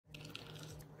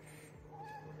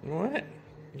What?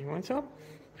 You want some?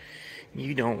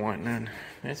 You don't want none.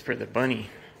 That's for the bunny.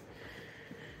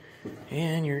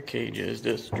 And your cage is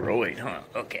destroyed, huh?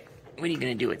 Okay. What are you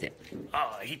gonna do with it?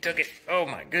 Oh, he took it. Oh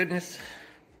my goodness.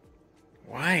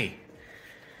 Why?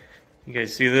 You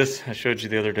guys see this? I showed you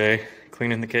the other day,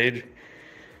 cleaning the cage.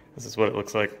 This is what it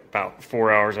looks like about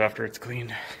 4 hours after it's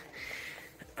cleaned.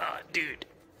 Dude.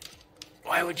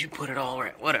 Why would you put it all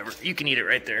right? Whatever. You can eat it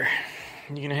right there.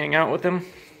 You gonna hang out with them?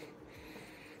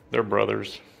 They're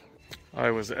brothers.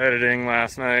 I was editing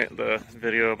last night the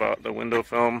video about the window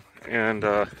film, and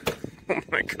oh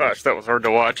my gosh, that was hard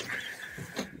to watch.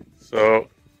 So,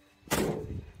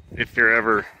 if you're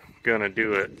ever gonna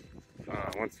do it,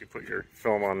 once you put your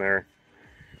film on there,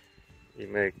 you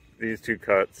make these two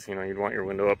cuts. You know, you'd want your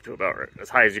window up to about as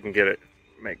high as you can get it.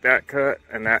 Make that cut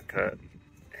and that cut,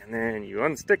 and then you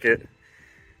unstick it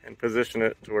and position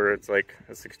it to where it's like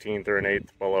a 16th or an 8th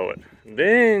below it. And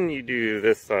then you do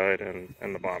this side and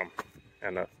the bottom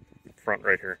and the front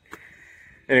right here.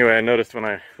 Anyway, I noticed when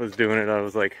I was doing it, I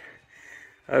was like,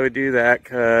 I would do that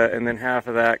cut and then half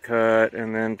of that cut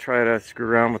and then try to screw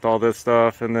around with all this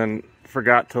stuff, and then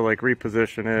forgot to like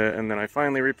reposition it, and then I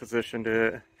finally repositioned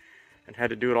it and had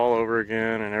to do it all over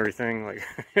again and everything. Like,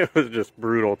 it was just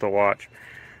brutal to watch.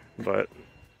 But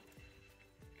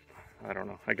I don't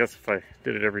know. I guess if I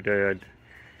did it every day, I'd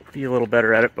be a little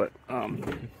better at it. But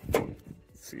let's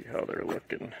see how they're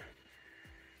looking.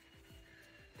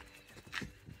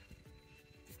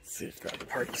 Let's see if that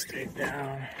part stayed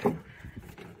down.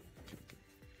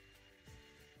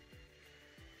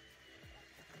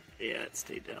 Yeah, it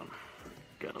stayed down.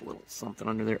 Got a little something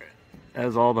under there.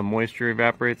 As all the moisture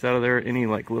evaporates out of there, any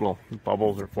like little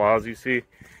bubbles or flaws you see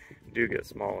do get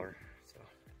smaller. So,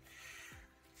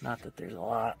 not that there's a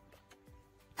lot.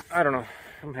 I don't know.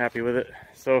 I'm happy with it.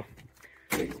 So,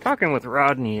 talking with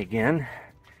Rodney again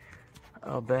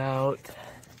about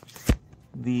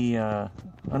the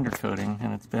undercoating,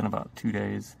 and it's been about 2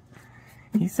 days.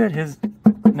 He said his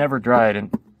never dried,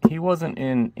 and he wasn't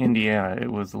in Indiana.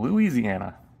 It was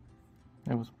Louisiana.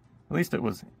 It was, at least it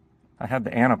was, I had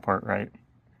the Anna part right.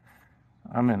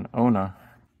 I'm in Ona.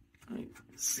 Let me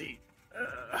see.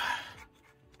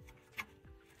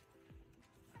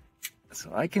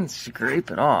 So I can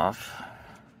scrape it off.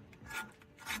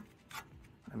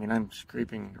 I mean, I'm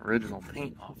scraping original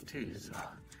paint off too, so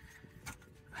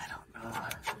I don't know.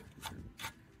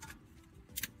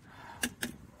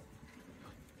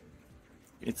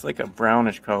 It's like a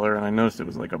brownish color, and I noticed it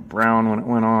was like a brown when it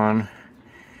went on,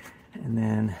 and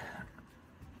then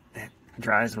it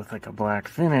dries with like a black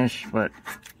finish, but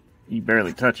you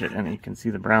barely touch it and you can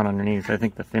see the brown underneath. I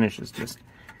think the finish is just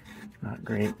not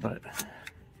great, but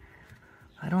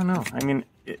I don't know. I mean,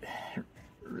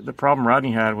 the problem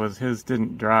Rodney had was his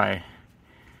didn't dry,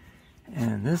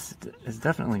 and this is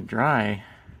definitely dry.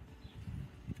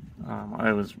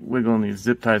 I was wiggling these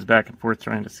zip ties back and forth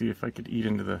trying to see if I could eat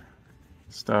into the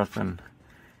stuff, and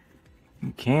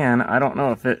you can. I don't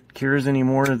know if it cures any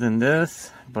more than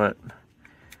this, but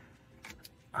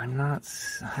I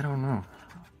don't know.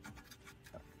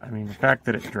 I mean, the fact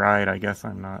that it dried, I guess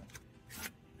I'm not.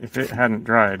 If it hadn't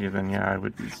dried, then yeah, I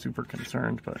would be super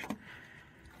concerned. But,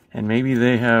 and maybe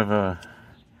they have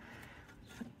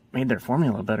made their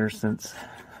formula better since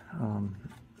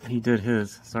he did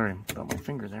his. Sorry about my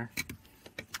finger there.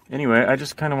 Anyway, I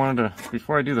just kind of wanted to,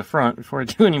 before I do the front, before I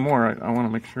do any more, I want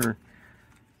to make sure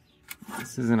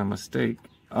this isn't a mistake.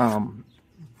 One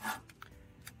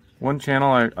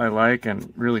channel I like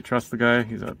and really trust the guy.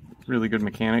 He's a really good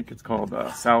mechanic. It's called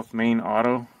South Main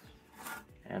Auto.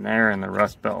 And they're in the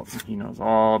Rust Belt. He knows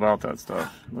all about that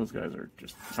stuff. Those guys are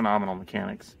just phenomenal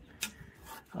mechanics.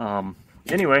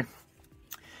 Anyway,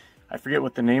 I forget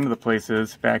what the name of the place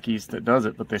is back east that does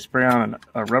it, but they spray on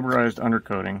a rubberized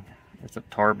undercoating. It's a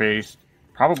tar-based,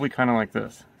 probably kind of like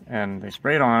this. And they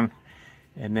spray it on,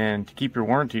 and then to keep your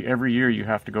warranty, every year you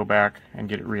have to go back and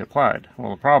get it reapplied.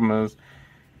 Well, the problem is,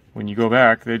 when you go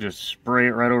back, they just spray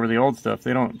it right over the old stuff.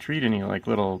 They don't treat any like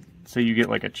little, say you get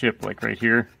like a chip like right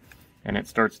here, and it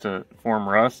starts to form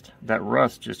rust. That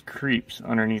rust just creeps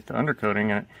underneath the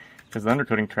undercoating, because the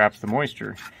undercoating traps the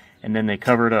moisture. And then they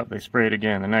cover it up. They spray it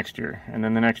again the next year, and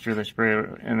then the next year they spray it.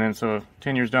 And then so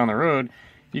 10 years down the road,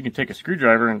 you can take a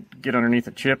screwdriver and get underneath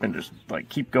a chip and just like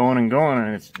keep going and going,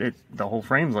 and the whole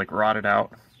frame's like rotted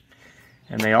out.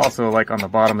 And they also, like on the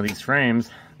bottom of these frames,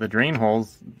 the drain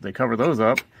holes, they cover those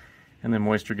up, and then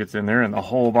moisture gets in there, and the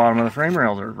whole bottom of the frame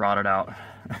rails are rotted out.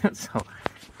 So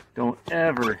don't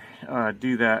ever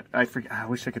do that. I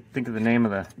wish I could think of the name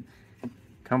of the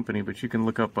company, but you can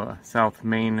look up South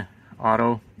Main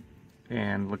Auto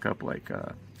and look up like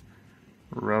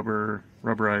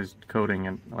rubberized coating,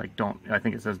 and like I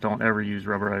think it says don't ever use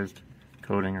rubberized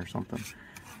coating or something.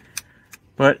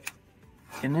 But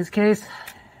in this case,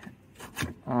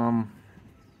 I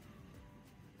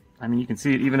mean, you can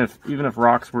see it even if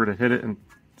rocks were to hit it and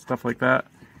stuff like that,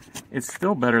 it's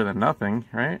still better than nothing,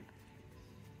 right?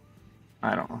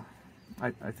 I don't know.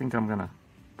 I think I'm gonna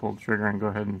pull the trigger and go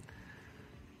ahead and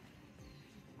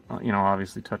you know,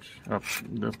 obviously touch up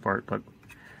this part, but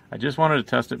I just wanted to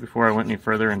test it before I went any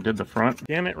further and did the front.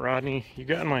 Damn it, Rodney, you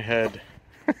got in my head.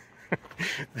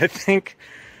 I think,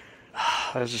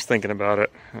 I was just thinking about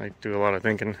it. I do a lot of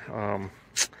thinking.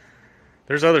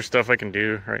 There's other stuff I can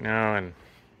do right now, and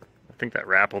I think that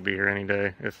wrap will be here any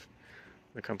day if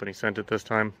the company sent it this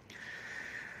time.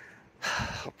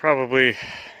 I'll probably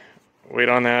wait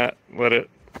on that, let it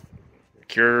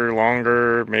cure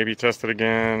longer, maybe test it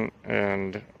again,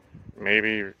 and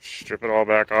maybe strip it all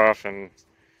back off, and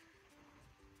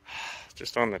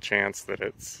just on the chance that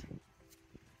it's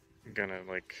gonna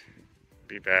like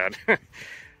be bad.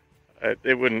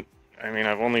 It wouldn't, I mean,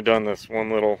 I've only done this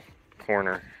one little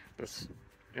corner, this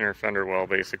inner fender well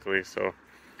basically, so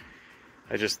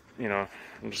I just, you know,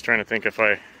 I'm just trying to think if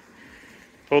I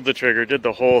pulled the trigger, did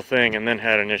the whole thing, and then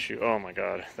had an issue, oh my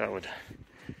god, that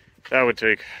would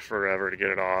take forever to get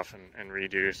it off and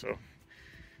redo, so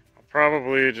I'll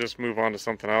probably just move on to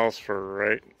something else for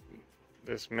right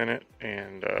this minute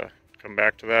and come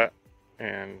back to that,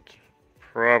 and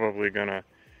probably gonna,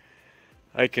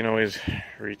 I can always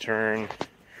return.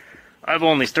 I've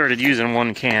only started using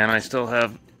one can. I still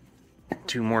have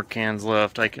 2 more cans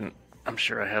left. I'm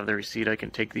sure I have the receipt. I can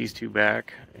take these 2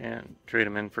 back and trade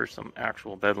them in for some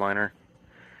actual bed liner,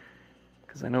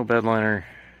 because I know bed liner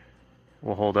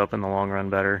will hold up in the long run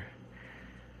better.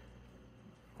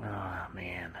 Oh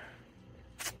man.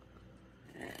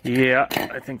 Yeah,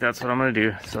 I think that's what I'm gonna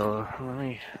do. So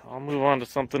I'll move on to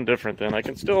something different then. I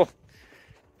can still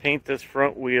paint this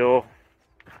front wheel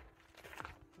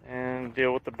and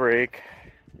deal with the brake,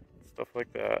 stuff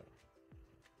like that.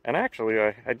 And actually,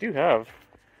 I do have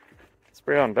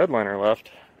spray on bed liner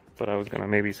left, but I was gonna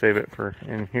maybe save it for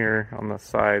in here on the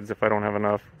sides if I don't have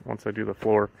enough once I do the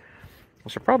floor. I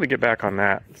should probably get back on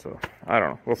that, so I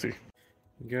don't know, we'll see.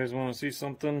 You guys want to see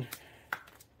something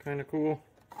kind of cool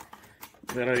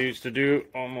that I used to do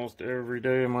almost every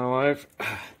day of my life?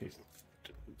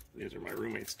 These are my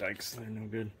roommate's dikes, they're no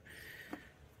good.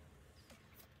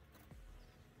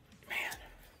 Man.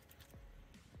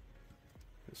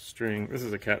 This string, this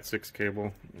is a Cat 6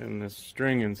 cable, and this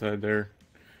string inside there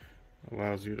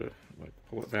allows you to like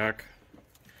pull it back.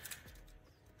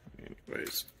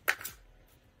 Anyways.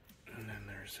 And then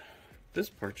there's this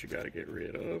part you got to get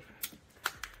rid of.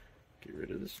 Get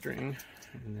rid of the string,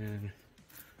 and then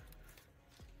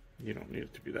you don't need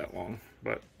it to be that long.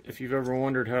 But if you've ever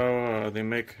wondered how they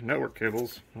make network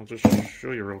cables, I'll just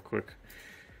show you real quick.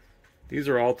 These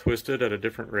are all twisted at a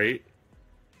different rate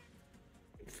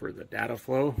for the data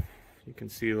flow. You can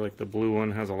see like the blue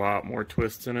one has a lot more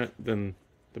twists in it than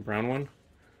the brown one.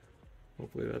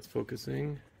 Hopefully that's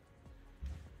focusing.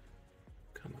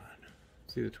 Come on.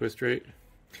 See the twist rate?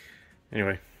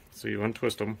 Anyway, so you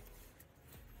untwist them.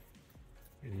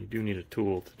 And you do need a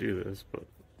tool to do this, but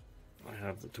I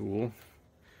have the tool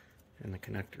and the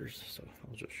connectors, so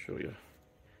I'll just show you.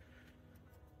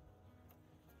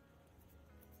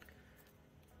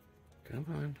 Come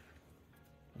on.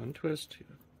 Untwist.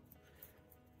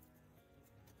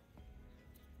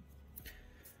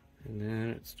 And then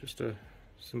it's just a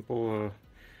simple,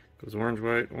 goes orange,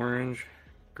 white, orange,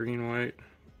 green, white,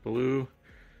 blue,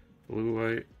 blue,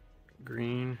 white,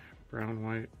 green, brown,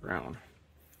 white, brown.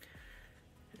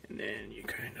 And then you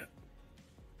kind of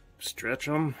stretch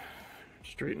them,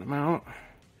 straighten them out.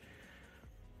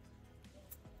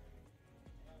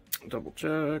 Double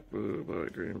check, blue, blue,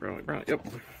 white, green, brown, white, brown. Yep.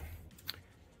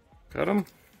 Cut them.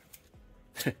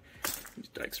 These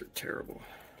dikes are terrible.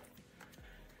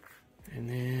 And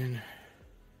then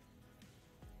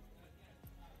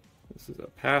this is a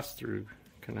pass-through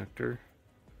connector.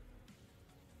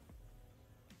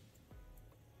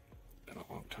 Been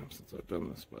a long time since I've done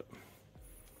this, but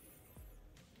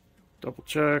double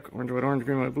check, orange, white, orange,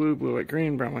 green, white, blue, blue, white,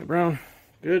 green, brown, white, brown.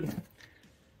 Good.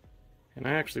 And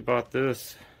I actually bought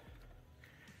this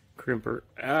crimper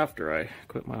after I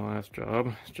quit my last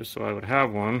job, just so I would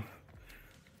have one.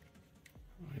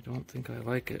 I don't think I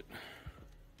like it.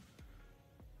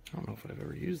 I don't know if I've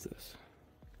ever used this.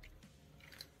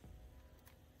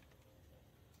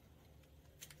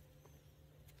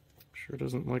 Sure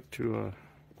doesn't like to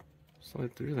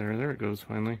slide through there. There it goes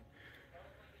finally.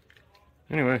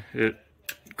 Anyway, it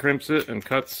crimps it and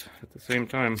cuts at the same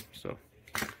time, so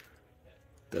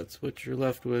that's what you're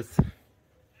left with.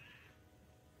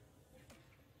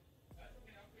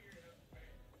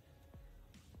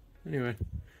 Anyway,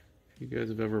 if you guys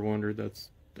have ever wondered, that's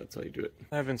how you do it.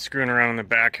 I've been screwing around in the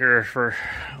back here for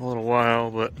a little while,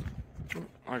 but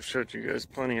I've showed you guys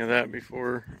plenty of that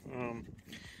before. And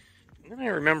then I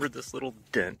remembered this little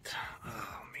dent.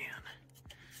 Oh man,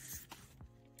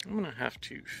 I'm gonna have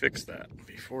to fix that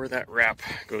before that wrap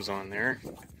goes on there.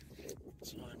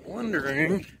 So I'm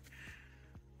wondering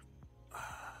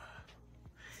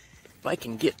if I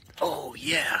can get, oh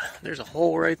yeah, there's a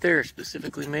hole right there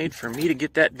specifically made for me to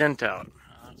get that dent out.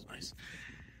 Oh, that's nice.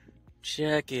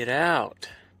 Check it out.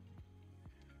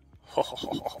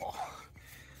 Oh,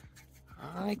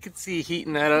 I could see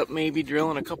heating that up, maybe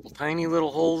drilling a couple tiny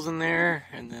little holes in there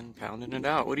and then pounding it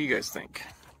out. What do you guys think?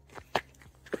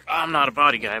 I'm not a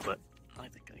body guy, but I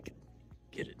think I can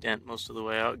get a dent most of the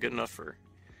way out, good enough for,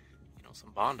 you know,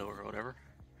 some Bondo or whatever.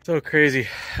 So crazy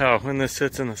how when this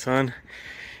sits in the sun,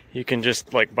 you can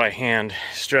just like by hand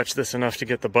stretch this enough to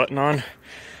get the button on.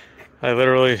 I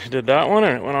literally did that one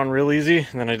and it went on real easy,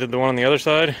 and then I did the one on the other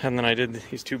side, and then I did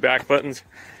these two back buttons.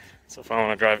 So if I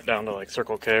want to drive it down to like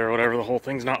Circle K or whatever, the whole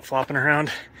thing's not flopping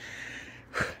around.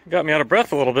 Got me out of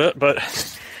breath a little bit, but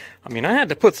I mean, I had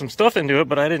to put some stuff into it,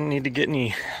 but I didn't need to get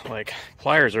any like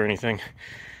pliers or anything.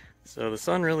 So the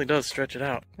sun really does stretch it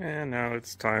out. And now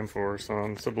it's time for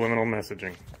some subliminal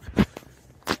messaging.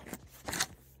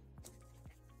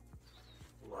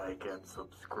 Like and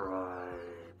subscribe.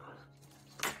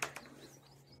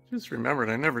 Just remembered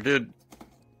I never did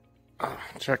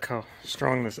check how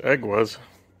strong this egg was.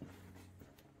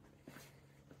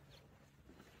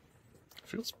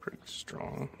 Feels pretty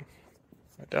strong.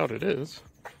 I doubt it is.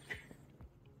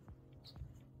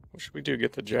 What should we do?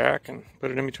 Get the jack and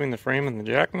put it in between the frame and the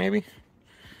jack, maybe?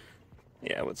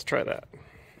 Yeah, let's try that.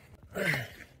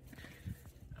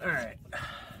 Alright.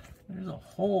 There's a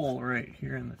hole right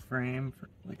here in the frame, for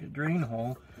like a drain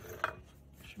hole.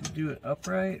 Should we do it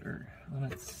upright or on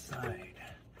its side?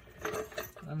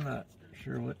 I'm not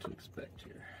sure what to expect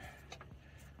here.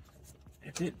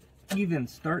 If it even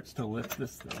starts to lift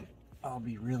this thing, I'll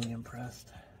be really impressed.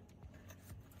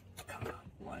 Come on,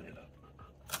 line it up.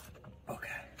 Okay.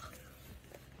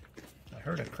 I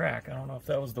heard a crack. I don't know if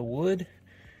that was the wood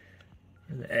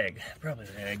or the egg. Probably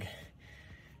the egg.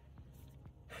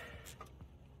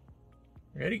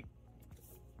 Ready?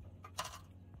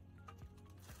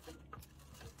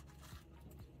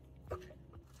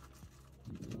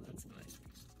 That's nice.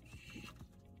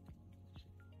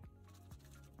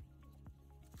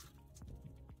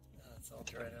 That's all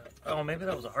dried out. Oh, maybe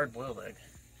that was a hard-boiled egg.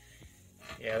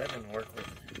 Yeah, that didn't work with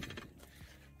it.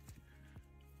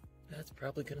 That's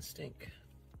probably gonna stink.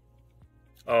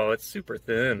 Oh, it's super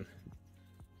thin.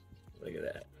 Look at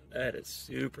that. That is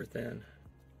super thin.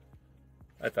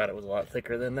 I thought it was a lot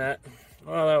thicker than that.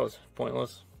 Well, that was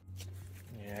pointless.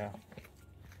 Yeah.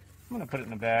 I'm gonna put it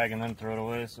in a bag and then throw it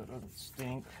away so it doesn't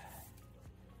stink.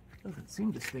 Doesn't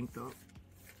seem to stink though.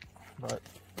 But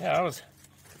yeah, I was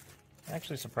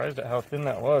actually surprised at how thin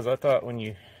that was. I thought when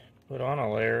you put on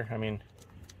a layer, I mean,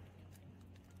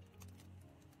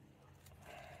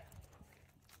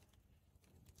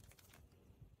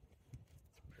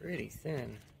 it's pretty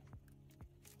thin.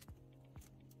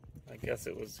 I guess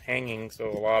it was hanging, so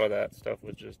a lot of that stuff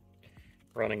was just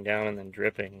running down and then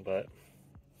dripping, but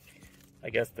I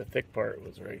guess the thick part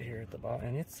was right here at the bottom,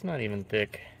 and it's not even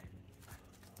thick.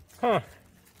 Huh.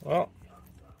 Well,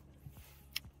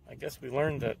 I guess we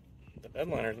learned that the bed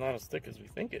liner is not as thick as we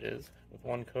think it is with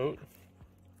one coat,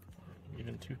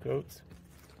 even two coats.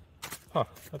 Huh,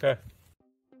 okay.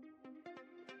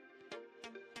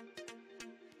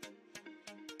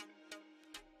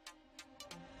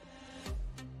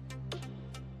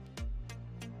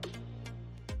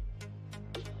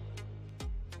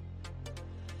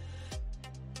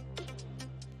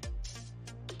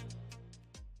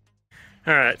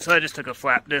 Alright, so I just took a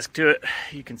flap disc to it.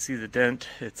 You can see the dent.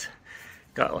 It's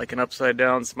got like an upside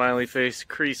down smiley face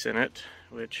crease in it,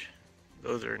 which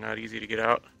those are not easy to get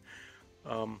out.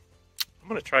 I'm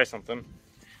going to try something.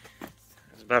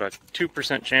 There's about a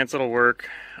 2% chance it'll work.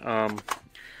 I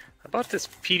bought this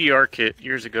PDR kit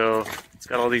years ago. It's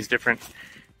got all these different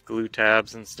glue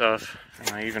tabs and stuff, and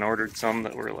I even ordered some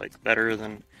that were like better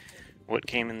than what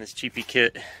came in this cheapy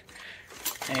kit.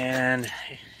 And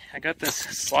I got this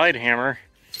slide hammer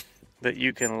that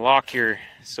you can lock your,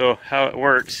 so how it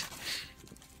works,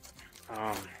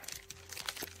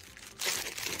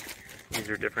 these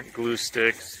are different glue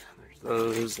sticks. There's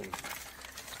those, and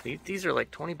these are like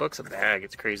 20 bucks a bag.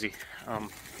 It's crazy.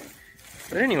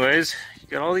 But anyways, you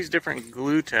got all these different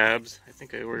glue tabs. I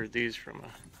think I ordered these from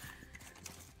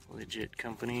a legit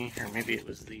company, or maybe it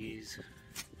was these.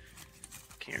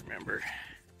 Can't remember.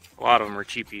 A lot of them are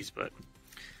cheapies, but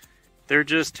they're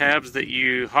just tabs that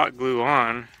you hot glue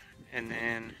on and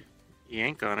then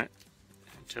yank on it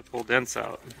to pull dents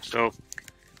out. So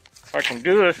if I can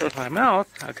do this with my mouth,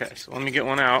 okay, so let me get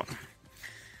one out.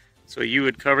 So you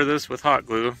would cover this with hot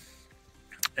glue,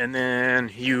 and then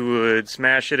you would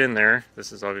smash it in there.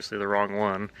 This is obviously the wrong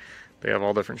one. They have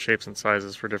all different shapes and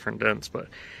sizes for different dents, but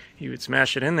you would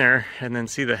smash it in there, and then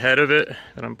see the head of it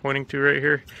that I'm pointing to right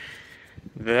here?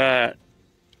 That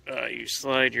you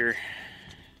slide your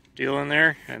deal in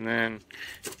there, and then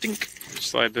dink, you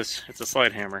slide this. It's a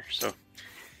slide hammer. So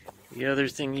the other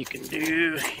thing you can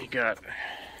do, you got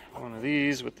one of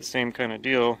these with the same kind of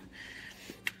deal.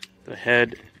 The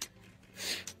head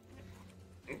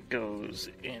goes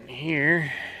in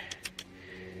here,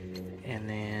 and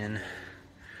then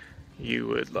you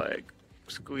would like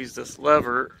squeeze this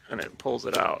lever and it pulls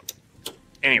it out.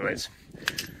 Anyways,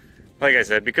 like I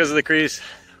said, because of the crease,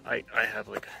 I have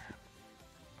like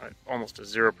almost a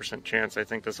 0% chance I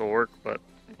think this will work, but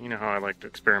you know how I like to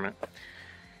experiment.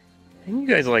 And you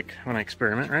guys like when I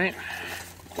experiment, right?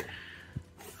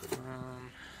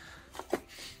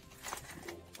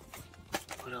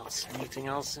 What else? Anything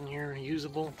else in here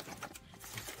usable?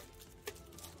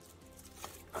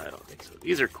 I don't think so.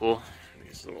 These are cool.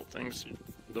 These little things,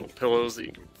 little pillows that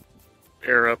you can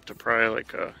air up to pry,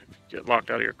 like get locked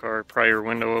out of your car, pry your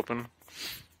window open.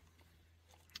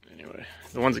 Anyway,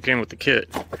 the ones that came with the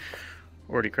kit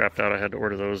already crapped out. I had to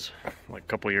order those like a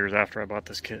couple years after I bought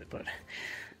this kit, but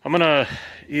I'm gonna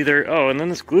either, oh, and then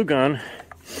this glue gun,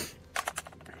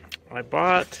 I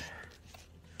bought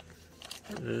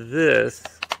this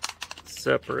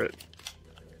separate,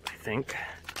 I think.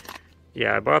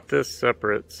 Yeah, I bought this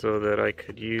separate so that I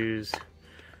could use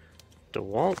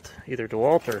DeWalt, either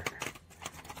DeWalt or,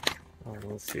 oh,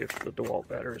 let's see if the DeWalt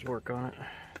batteries work on it.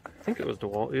 I think it was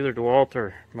DeWalt, either DeWalt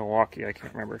or Milwaukee, I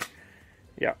can't remember.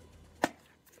 Yeah.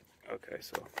 Okay,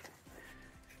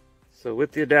 so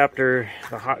with the adapter,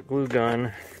 the hot glue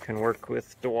gun can work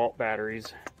with DeWalt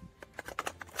batteries,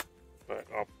 but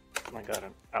I got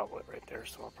an outlet right there,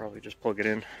 so I'll probably just plug it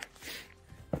in.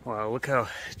 Wow, look how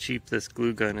cheap this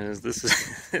glue gun is. This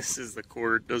is the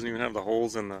cord. It doesn't even have the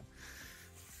holes in the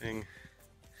thing.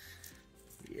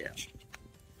 Yeah,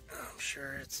 I'm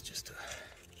sure it's just a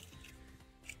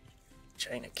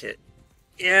China kit.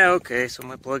 Yeah, okay, so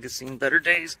my plug has seen better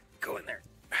days. Go in there.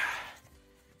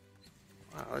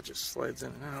 Wow, it just slides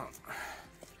in and out.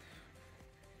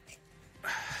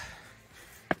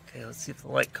 Okay, let's see if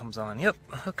the light comes on. Yep,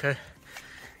 okay.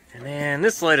 And then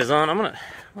this light is on. I'm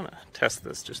gonna test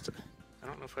this just to, I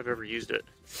don't know if I've ever used it.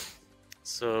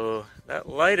 So that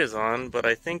light is on, but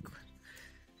I think,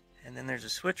 and then there's a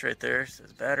switch right there, it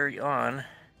says battery on.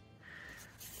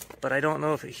 But I don't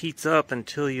know if it heats up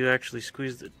until you actually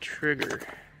squeeze the trigger.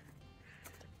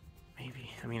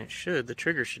 Maybe, I mean it should. The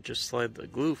trigger should just slide the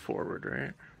glue forward,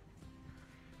 right?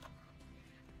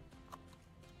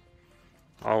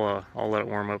 I'll let it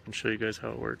warm up and show you guys how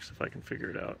it works if I can figure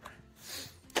it out.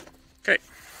 Okay,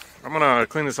 I'm gonna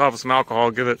clean this off with some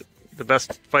alcohol, give it the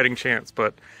best fighting chance,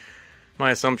 but my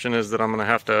assumption is that I'm gonna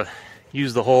have to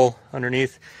use the hole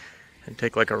underneath and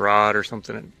take like a rod or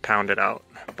something and pound it out,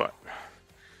 but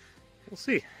we'll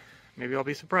see. Maybe I'll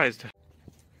be surprised.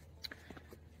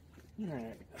 All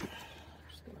right.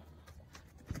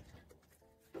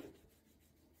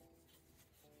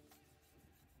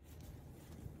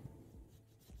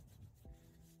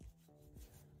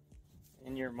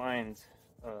 In your minds,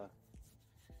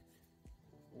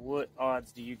 what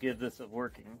odds do you give this of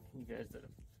working? You guys that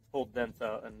have pulled dents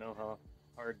out and know how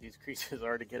hard these creases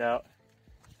are to get out.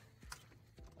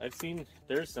 I've seen,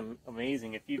 there's some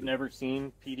amazing, if you've never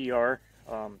seen PDR,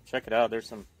 check it out. There's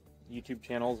some YouTube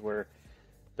channels where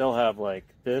they'll have like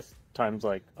this times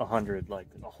like 100, like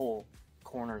the whole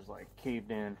corner's like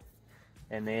caved in.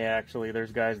 And they actually,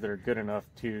 there's guys that are good enough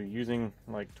to, using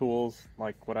like tools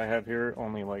like what I have here,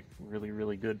 only like really,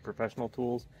 really good professional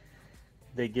tools,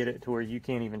 they get it to where you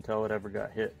can't even tell it ever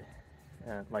got hit.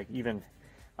 Like even,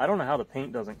 I don't know how the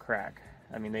paint doesn't crack.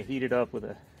 I mean, they heat it up with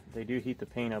they do heat the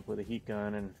paint up with a heat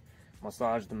gun and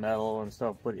massage the metal and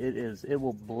stuff, but it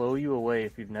will blow you away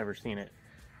if you've never seen it.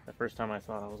 The first time I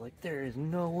saw it, I was like, there is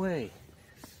no way.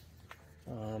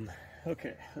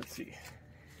 Okay, let's see.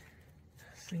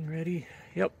 This thing ready?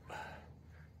 Yep.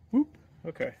 Whoop.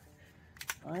 Okay.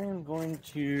 I am going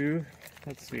to,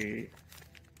 let's see,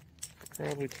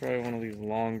 probably try one of these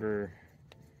longer.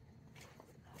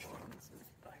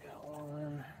 I got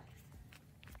one.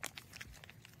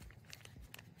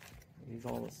 Are these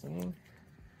all the same?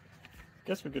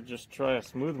 Guess we could just try a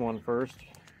smooth one first.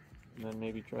 and then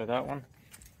maybe try that one.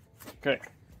 Okay.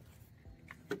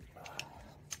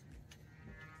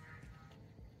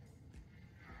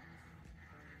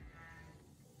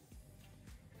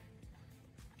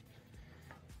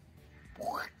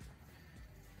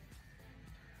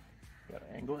 Gotta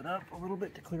angle it up a little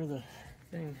bit to clear the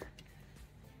thing.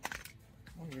 I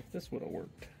wonder if this would have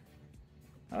worked.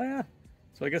 Oh yeah,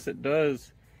 so I guess it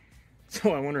does.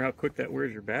 So I wonder how quick that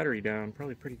wears your battery down.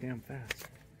 Probably pretty damn fast.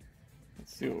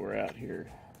 Let's see what we're at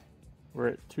here. We're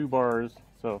at 2 bars,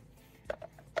 so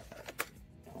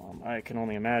I can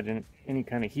only imagine any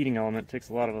kind of heating element takes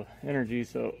a lot of energy,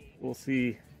 so we'll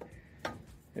see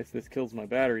if this kills my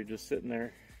battery just sitting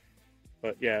there.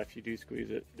 But yeah, if you do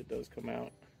squeeze it, it does come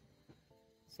out.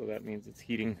 So that means it's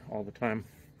heating all the time.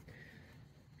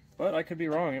 But I could be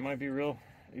wrong, it might be real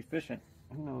efficient.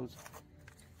 Who knows?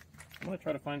 I'm gonna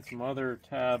try to find some other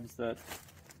tabs that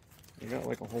I got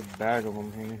like a whole bag of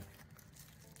them here.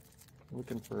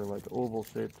 Looking for like oval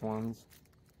shaped ones.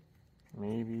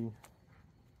 Maybe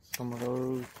some of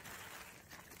those.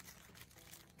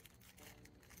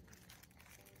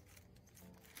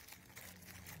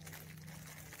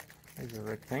 There's a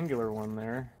rectangular one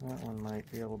there. That one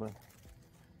might be able to.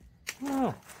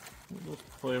 Oh, let's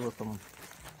play with them.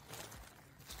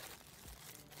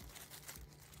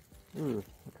 Ooh,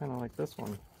 I kind of like this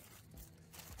one.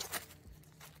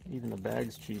 Even the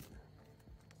bag's cheap.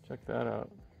 Check that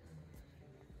out.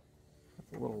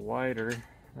 That's a little wider.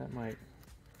 That might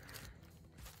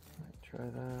try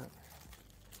that.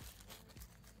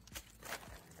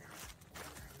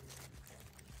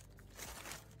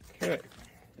 Okay,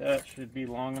 that should be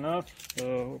long enough.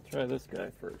 So we'll try this guy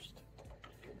first.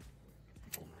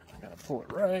 I gotta pull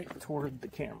it right toward the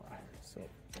camera. So.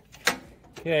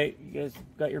 Okay, you guys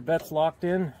got your bets locked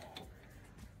in?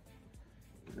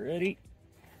 Ready?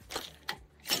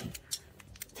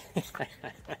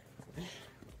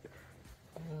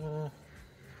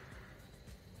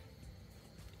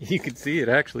 You can see it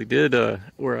actually did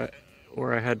where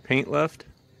I had paint left.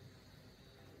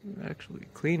 It actually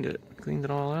cleaned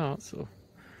it all out. So,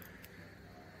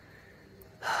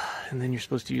 and then you're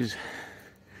supposed to use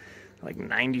like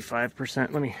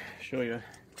 95%. Let me show you. I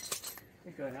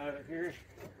think I have it here.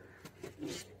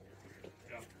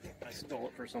 I stole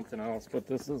it for something else, but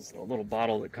this is a little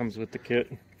bottle that comes with the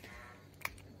kit.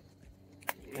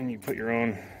 And you put your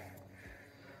own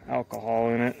alcohol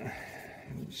in it.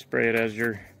 And you spray it as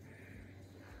you're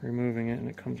removing it, and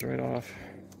it comes right off.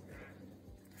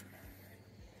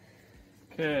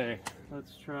 Okay,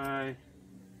 let's try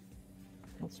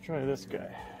this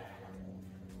guy.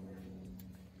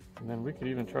 And then we could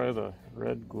even try the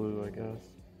red glue, I guess.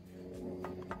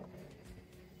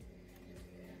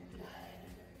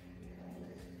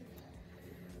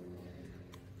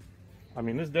 I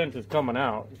mean, this dent is coming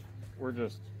out. We're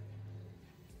just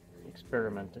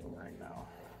experimenting right now.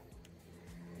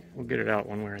 We'll get it out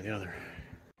one way or the other.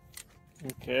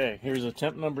 Okay, here's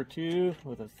attempt number 2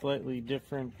 with a slightly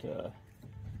different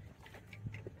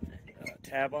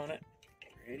tab on it.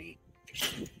 Ready?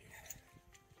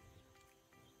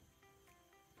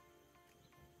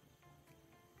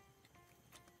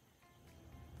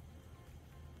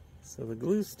 So the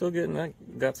glue's still getting that,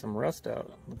 got some rust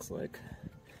out, looks like.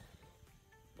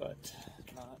 But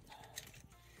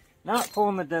not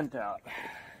pulling the dent out. Let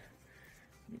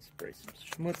me spray some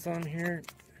schmutz on here.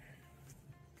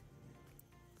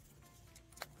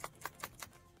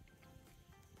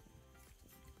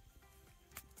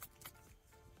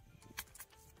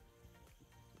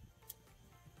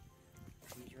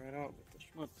 Comes right out with the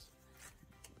schmutz.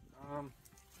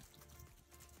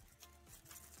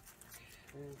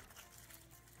 Okay.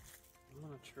 I'm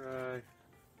gonna try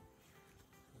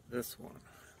this one.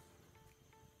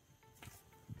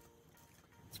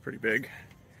 It's pretty big.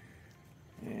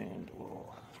 And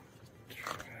we'll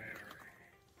try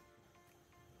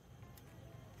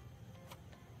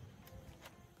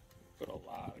put a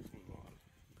lot of glue on.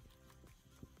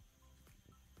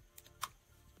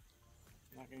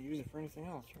 I'm not gonna use it for anything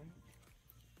else,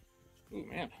 right? Ooh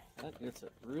man, that gets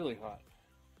it really hot.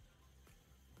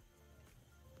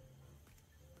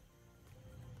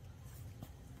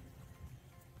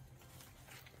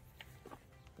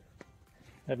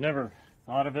 I've never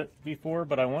thought of it before,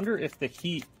 but I wonder if the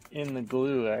heat in the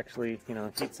glue actually,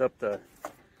 heats up the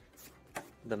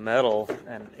metal,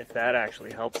 and if that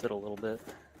actually helps it a little bit.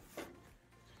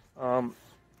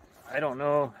 I don't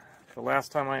know. The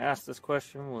last time I asked this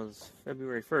question was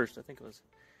February 1st. I think it was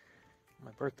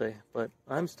my birthday, but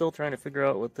I'm still trying to figure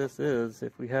out what this is.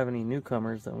 If we have any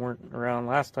newcomers that weren't around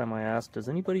last time I asked, does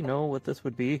anybody know what this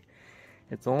would be?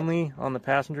 It's only on the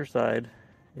passenger side.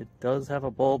 It does have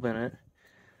a bulb in it.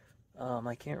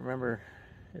 I can't remember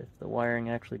if the wiring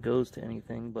actually goes to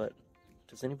anything, but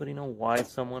does anybody know why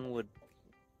someone would,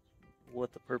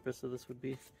 what the purpose of this would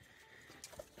be?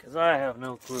 Because I have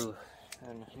no clue,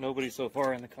 and nobody so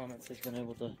far in the comments has been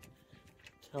able to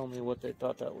tell me what they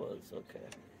thought that was. Okay.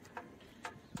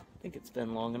 I think it's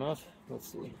been long enough.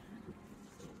 Let's see.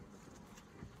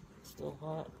 Still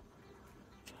hot.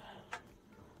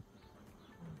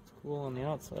 It's cool on the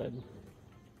outside.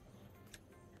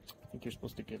 I think you're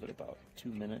supposed to give it about 2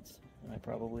 minutes, and I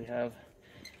probably have.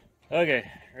 Okay,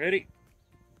 ready?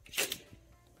 I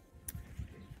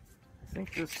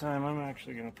think this time I'm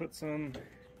actually going to put some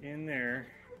in there.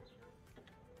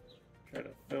 Try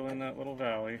to fill in that little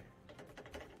valley.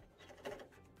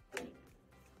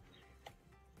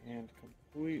 And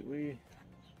completely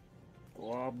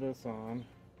glob this on.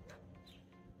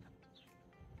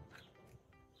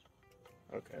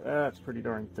 Okay, that's pretty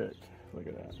darn thick. Look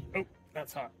at that. Oh,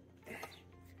 that's hot.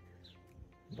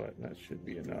 But that should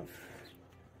be enough.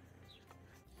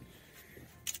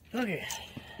 Okay.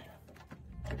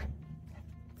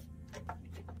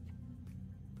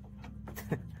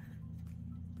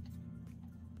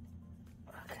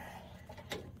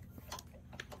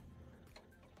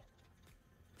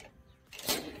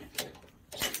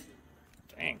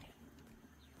 Dang.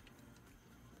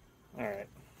 Alright,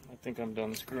 I think I'm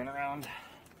done screwing around.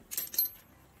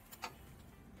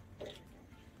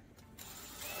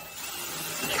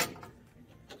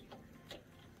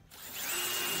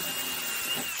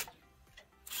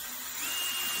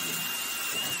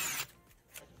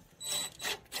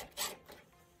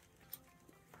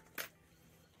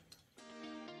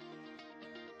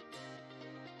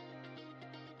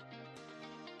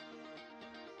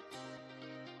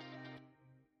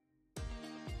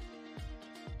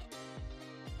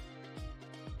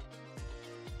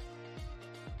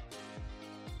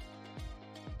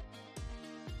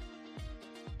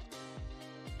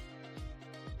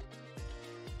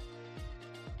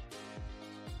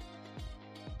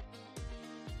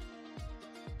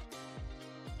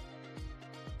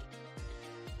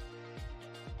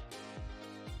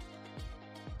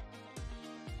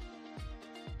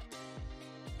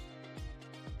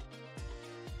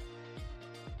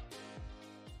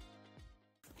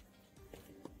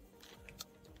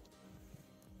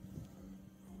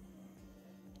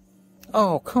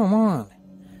 Oh, come on.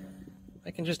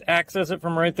 I can just access it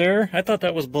from right there. I thought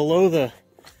that was below the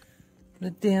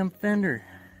damn fender.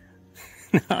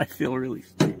 I feel really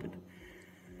stupid.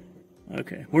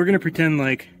 Okay, we're gonna pretend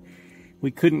like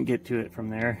we couldn't get to it from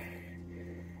there.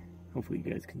 Hopefully you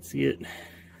guys can see it.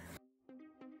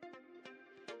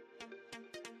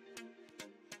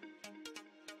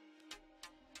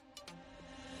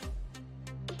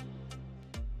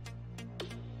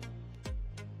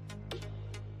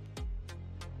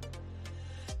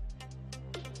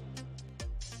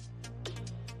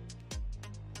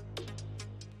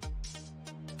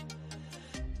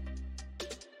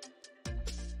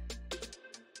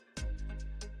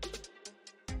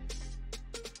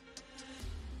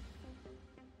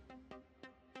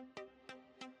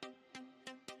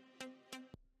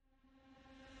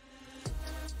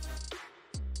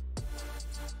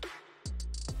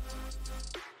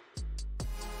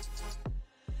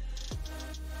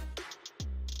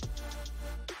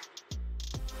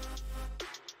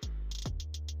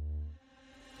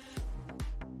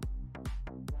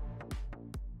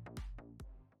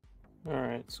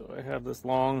 Alright, so I have this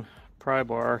long pry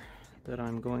bar that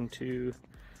I'm going to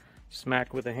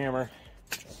smack with a hammer.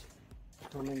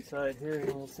 Come inside here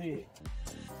and we'll see.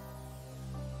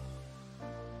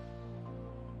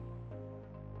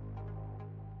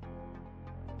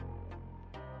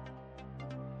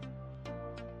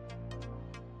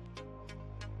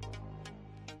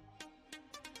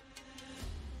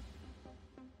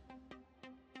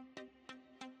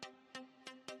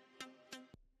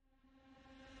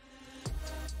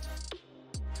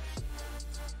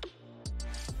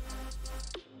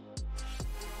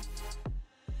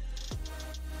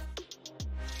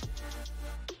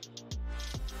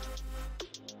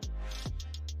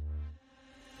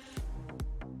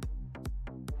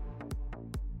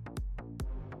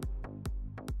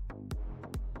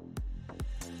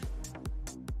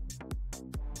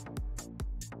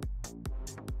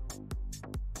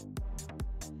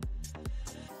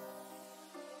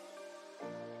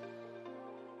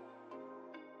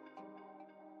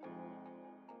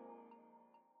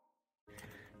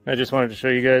 I just wanted to show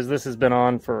you guys, this has been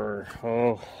on for,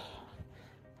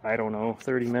 I don't know,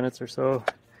 30 minutes or so.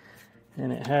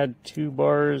 And it had 2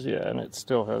 bars, yeah, and it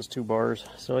still has 2 bars.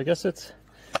 So I guess it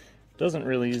doesn't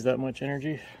really use that much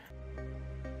energy.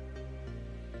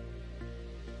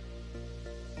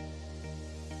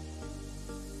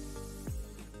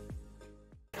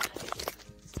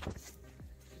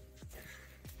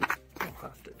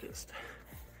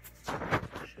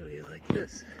 like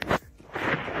this.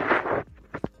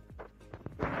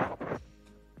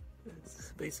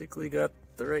 It's basically got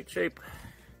the right shape.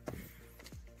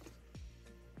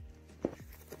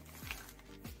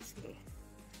 So,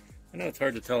 I know it's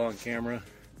hard to tell on camera.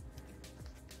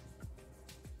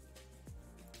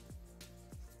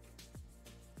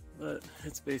 But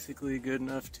it's basically good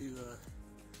enough to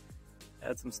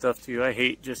add some stuff to. I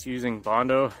hate just using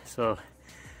Bondo, so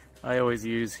I always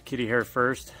use kitty hair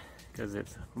first because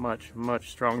it's much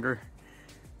stronger,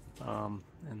 and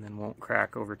then won't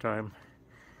crack over time.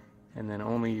 And then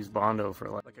only use Bondo for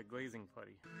like a glazing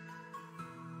putty.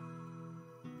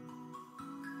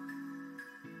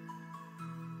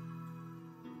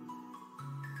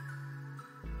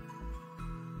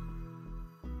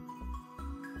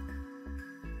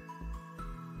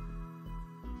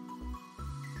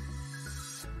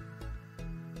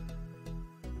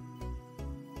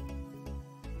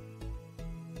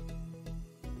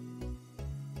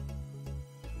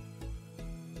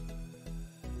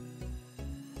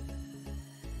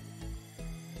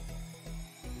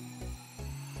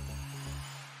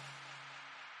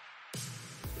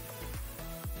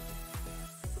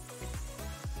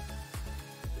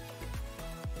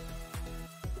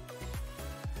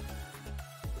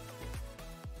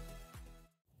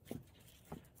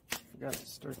 Forgot to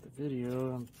start the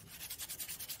video. I'm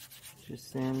just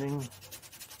sanding.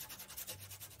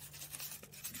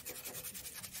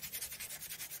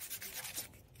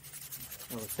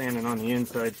 I was sanding on the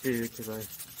inside too because I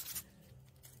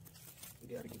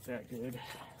gotta get that good.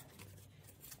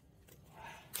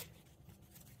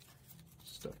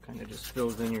 Stuff kind of just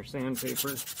fills in your sandpaper,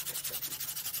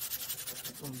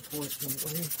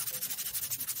 unfortunately.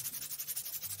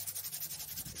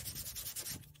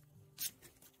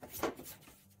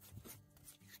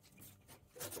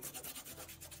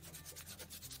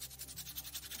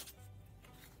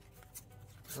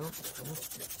 Oh,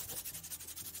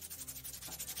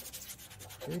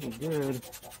 pretty good.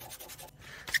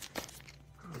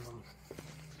 I don't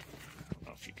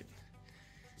know if you can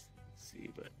see,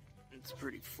 but it's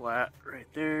pretty flat right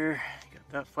there. You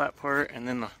got that flat part, and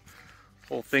then the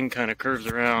whole thing kind of curves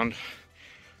around.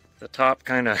 The top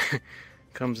kind of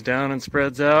comes down and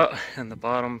spreads out, and the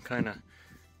bottom kind of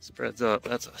spreads up.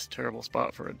 That's a terrible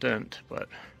spot for a dent, but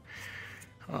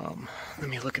let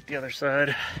me look at the other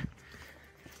side.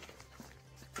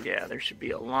 Yeah, there should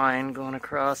be a line going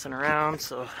across and around,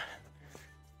 so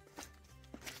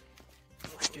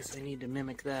I guess I need to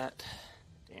mimic that.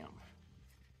 Damn.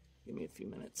 Give me a few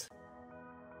minutes.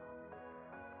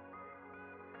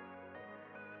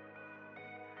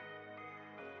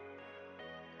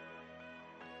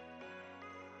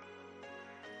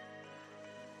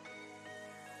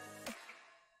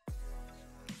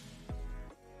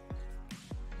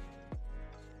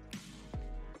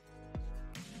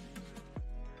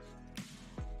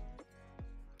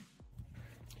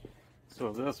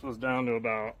 So this was down to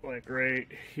about like right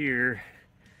here,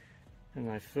 and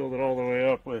I filled it all the way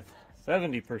up with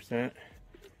 70%.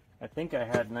 I think I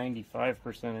had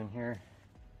 95% in here.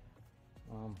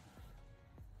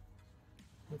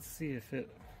 Let's see if it's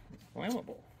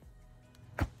flammable.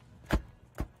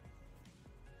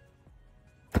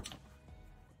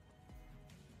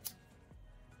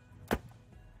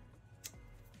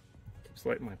 Keeps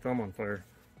lighting my thumb on fire.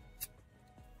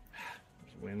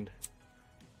 There's wind.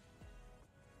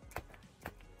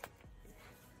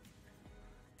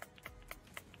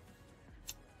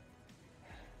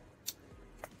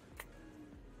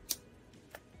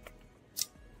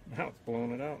 Now it's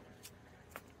blowing it out.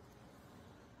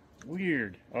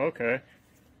 Weird. Okay.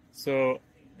 So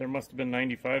there must have been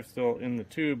 95 still in the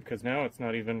tube, because now it's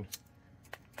not even...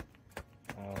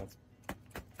 it's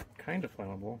kind of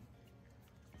flammable.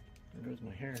 There goes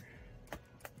my hair.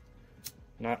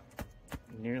 Not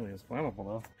nearly as flammable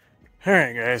though.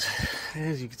 Alright guys,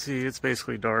 as you can see, it's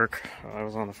basically dark. I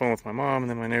was on the phone with my mom, and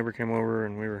then my neighbor came over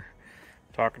and we were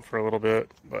talking for a little bit,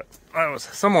 but I was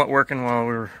somewhat working while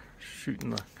we were shooting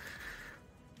the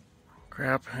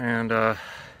crap, and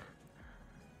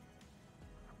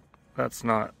that's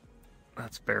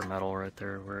bare metal right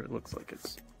there where it looks like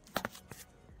it's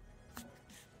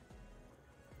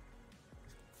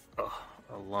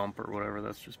a lump or whatever.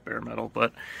 That's just bare metal,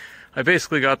 but I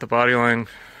basically got the body line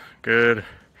good,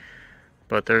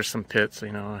 but there's some pits,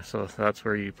 you know, so that's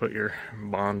where you put your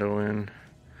Bondo in.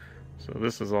 So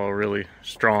this is all really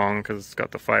strong because it's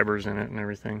got the fibers in it and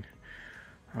everything.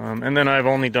 And then I've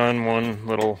only done one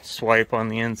little swipe on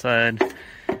the inside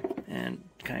and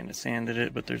kind of sanded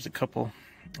it, but there's a couple.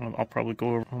 I'll probably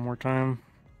go over one more time.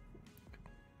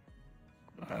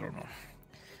 I don't know.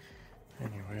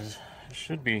 Anyways, it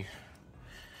should be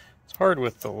It's hard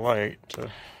with the light to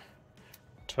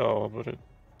tell, but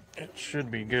it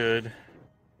should be good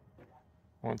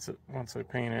once I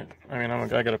paint it. I mean, I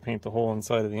got to paint the whole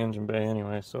inside of the engine bay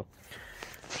anyway, so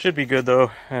should be good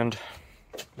though, and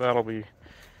that'll be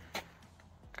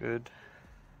good.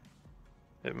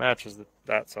 It matches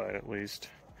that side at least.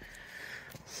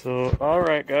 So,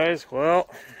 alright guys, well,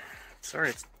 sorry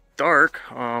it's dark,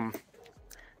 and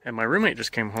my roommate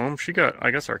just came home. She got,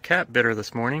 I guess our cat bit her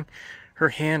this morning. Her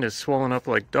hand is swollen up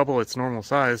like double its normal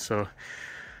size, so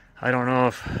I don't know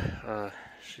if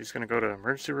she's going to go to the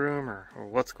emergency room or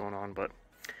what's going on, but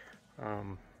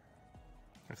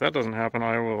if that doesn't happen,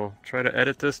 I will try to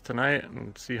edit this tonight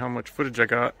and see how much footage I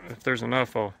got. If there's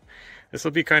enough, this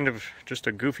will be kind of just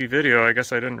a goofy video. I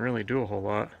guess I didn't really do a whole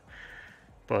lot,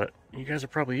 but you guys are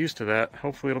probably used to that.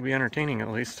 Hopefully it'll be entertaining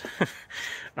at least.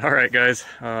 Alright guys,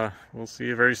 we'll see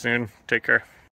you very soon. Take care.